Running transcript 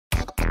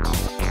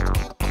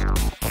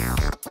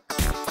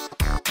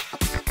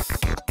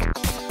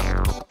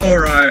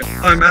Alright,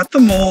 I'm at the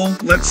mall.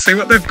 Let's see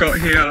what they've got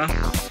here.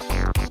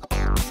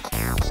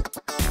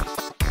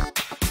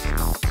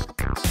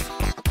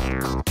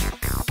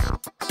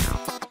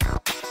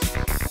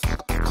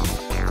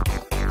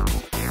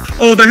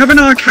 Oh, they have an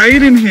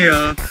arcade in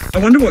here. I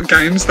wonder what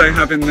games they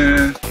have in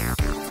there.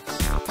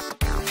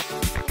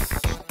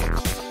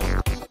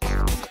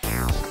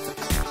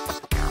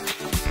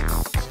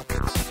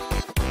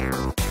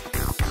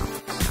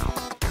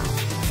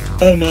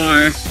 Oh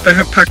my, they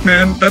have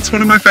Pac-Man. That's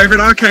one of my favourite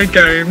arcade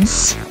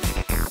games.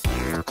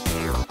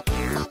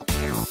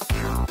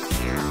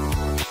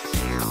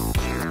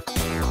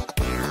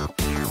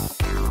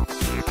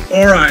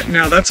 Alright,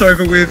 now that's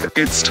over with.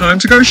 It's time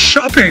to go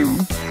shopping.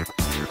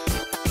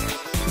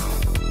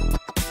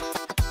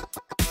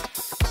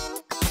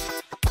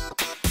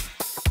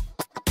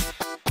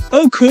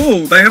 Oh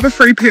cool, they have a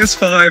free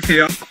PS5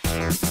 here.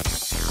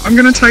 I'm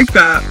gonna take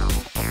that.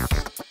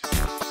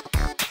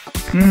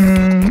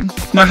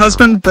 My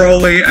husband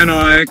Broly and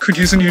I could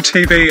use a new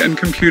TV and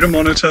computer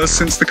monitor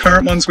since the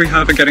current ones we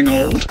have are getting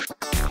old.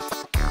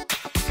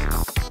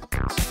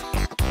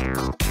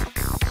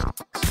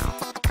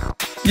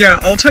 Yeah,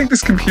 I'll take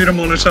this computer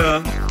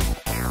monitor.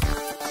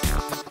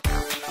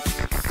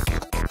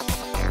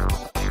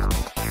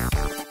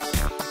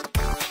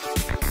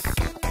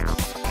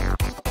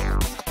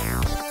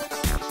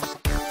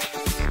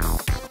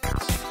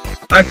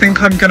 I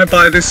think I'm gonna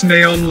buy this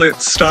neon lit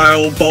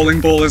style bowling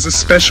ball as a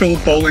special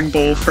bowling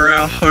ball for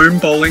our home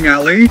bowling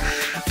alley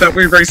that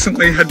we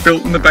recently had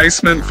built in the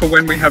basement for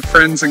when we have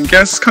friends and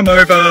guests come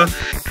over.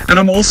 And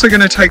I'm also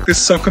gonna take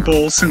this soccer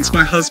ball since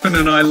my husband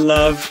and I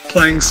love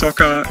playing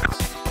soccer.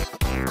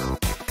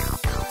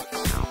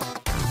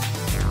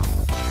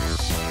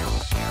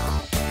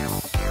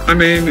 I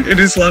mean, it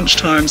is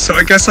lunchtime, so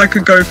I guess I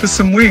could go for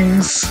some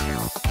wings.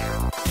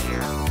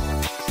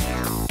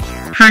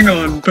 Hang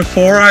on,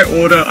 before I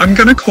order, I'm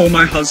gonna call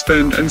my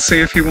husband and see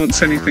if he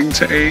wants anything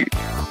to eat.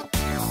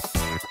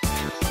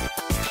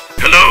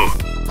 Hello?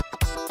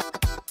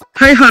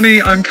 Hey honey,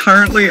 I'm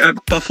currently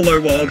at Buffalo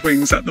Wild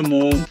Wings at the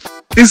mall.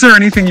 Is there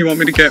anything you want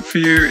me to get for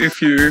you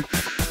if you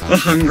are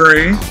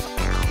hungry?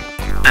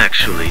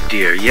 Actually,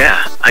 dear,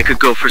 yeah. I could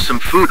go for some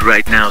food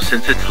right now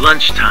since it's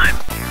lunchtime.